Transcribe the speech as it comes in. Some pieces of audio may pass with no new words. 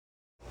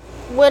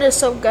What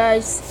is up,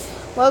 guys?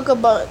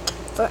 Welcome back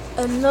for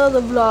another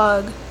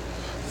vlog.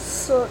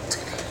 So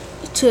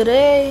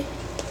today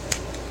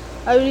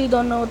I really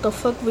don't know what the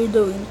fuck we're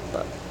doing,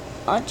 but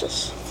I'm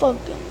just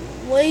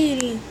fucking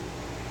waiting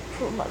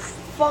for my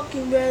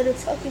fucking brother to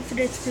fucking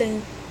finish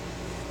playing.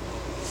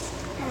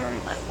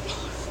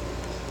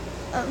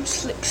 I'm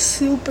just like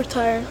super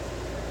tired.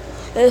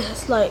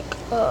 It's like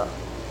 9.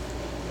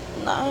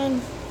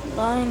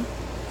 And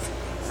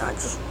I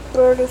just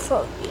barely it's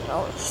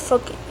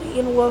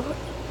fucking, what?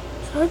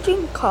 Should I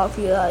drink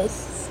coffee,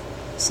 guys?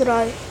 Should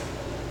I?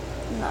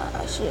 Nah,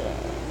 I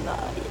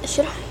shouldn't.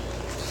 Should I?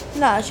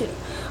 Nah, I shouldn't.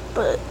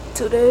 But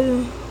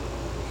today,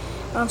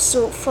 I'm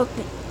so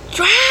fucking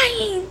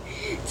trying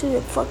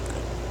to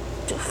fucking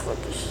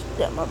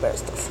get my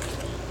best stuff.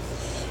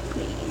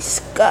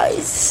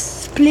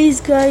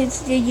 Please,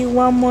 guys, do you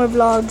want more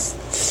vlogs?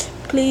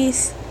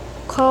 Please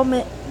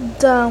comment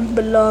down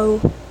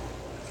below,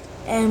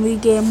 and we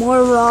get more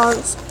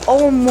vlogs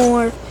or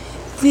more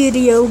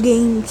video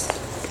games.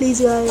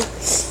 Please,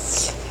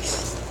 guys,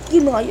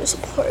 your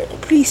support.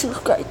 Please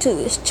subscribe to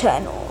this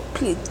channel,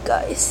 please,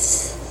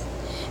 guys.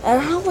 And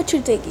I don't know what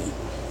you're thinking.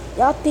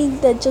 Y'all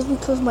think that just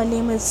because my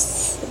name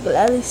is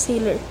Gladys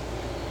Taylor,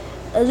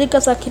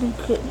 because I can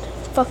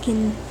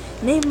fucking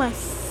name my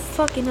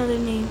fucking other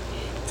name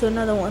to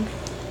another one.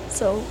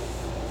 So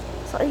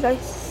sorry,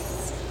 guys.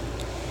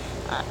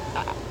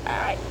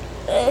 Alright,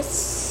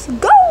 let's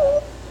go.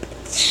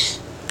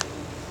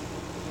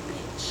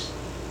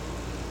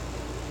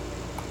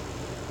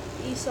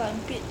 Eastside,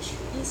 bitch.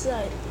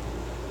 Eastside.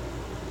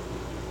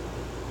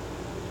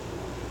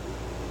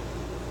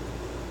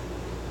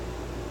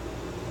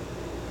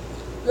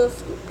 Love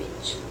you,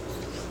 bitch.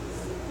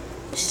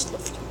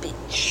 Love you,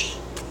 bitch.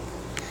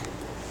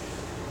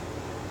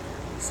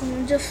 So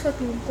I'm just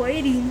fucking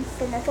waiting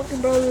for my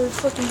fucking brother to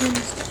fucking do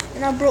this.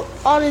 And I broke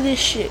all of this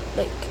shit.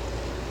 Like,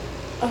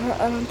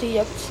 I don't think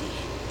you can see.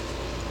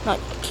 Not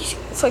you can see.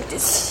 It's like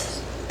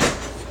this.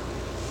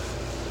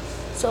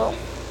 So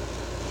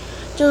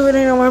just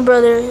waiting on my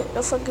brother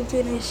to fucking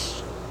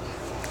finish.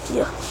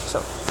 Yeah,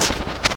 so